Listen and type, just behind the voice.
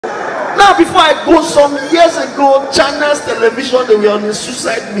Now, before I go, some years ago, China's television, they were on a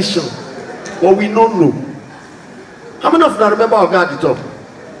suicide mission. But we don't know. How many of you remember our guy at the top?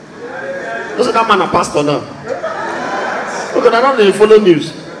 Don't say that man a pastor now. Okay, I don't really follow news.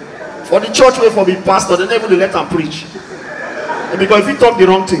 For the church way for the pastor, they never let him preach. And because if he talk the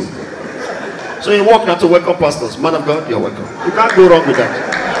wrong thing. So you walk now to welcome pastors. Man of God, you're welcome. You can't go wrong with that.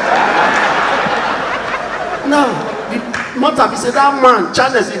 Now, the matter be said that man,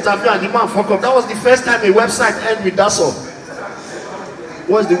 China's interview and the man fuck up. That was the first time a website ended with that song.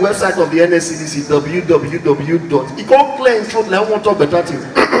 What's the website of the NSCDC? www. He can't clear in truth, like I won't talk better thing.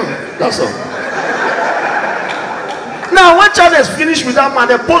 That's all. Now, when China's finished with that man,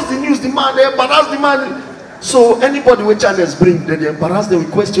 they post the news, the man, they embarrass the man. So, anybody when China's bring, they embarrass them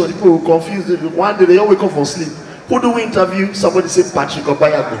with questions, people will confuse them. One day, they all wake up from sleep. Who do we interview? Somebody say Patrick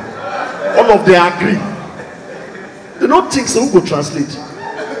Obahiagbon. All of them agree. They don't think so, who will translate?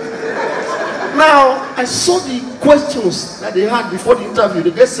 Now, I saw the questions that they had before the interview.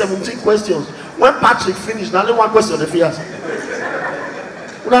 They get 17 questions. When Patrick finished, only one question they asked.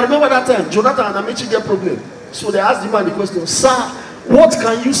 When I remember that time, Jonathan and Amici get problem. So they asked the man the question, sir, what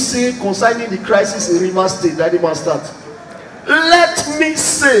can you say concerning the crisis in Rivers State that the man start? Let me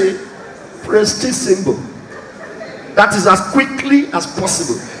say, prestige symbol. That is as quickly as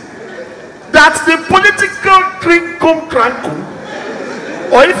possible. That the political crinkum crankum,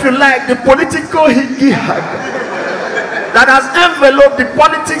 or if you like, the political higgy-hag that has enveloped the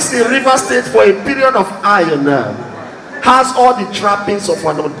politics in Rivers State for a period of iron now, has all the trappings of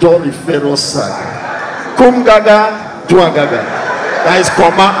an odoriferous saga. Kum gaga, dua gaga. That is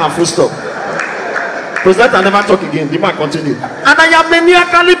comma and full stop. President, I never talk again. The man continued. And I am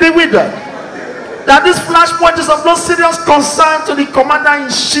maniacally bewildered that this flashpoint is of no serious concern to the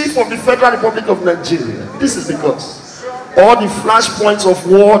Commander-in-Chief of the Federal Republic of Nigeria. This is because all the flashpoints of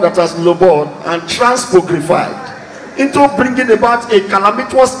war that has labored and transpogrified into bringing about a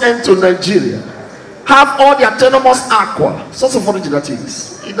calamitous end to Nigeria have all the autonomous aqua, source of origin that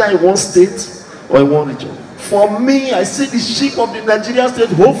is, either in one state or in one region. For me, I see the ship of the Nigerian state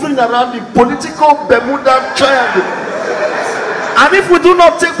hovering around the political Bermuda Triangle. And if we do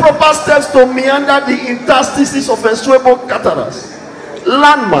not take proper steps to meander the interstices of estuable cataracts,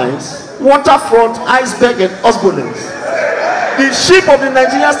 landmines, waterfront, iceberg, and osbolenes, the ship of the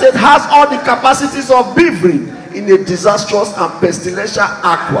Nigerian state has all the capacities of beavering in a disastrous and pestilential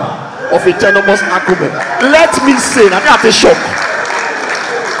aqua of autonomous acumen. Let me say, I have a shock.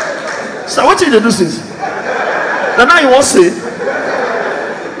 So what did they do since? Now you want to say,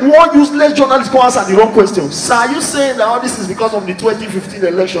 one useless journalist can answer the wrong question. So are you saying that all this is because of the 2015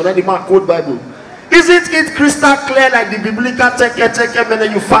 election and the man quote Bible? Isn't it crystal clear like the biblical take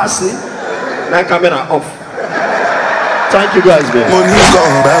and you fasting? Now camera off. Thank you guys, man. Money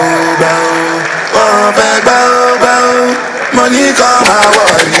come bow bow, bow bow bow. Money come, I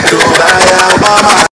want to buy a mama.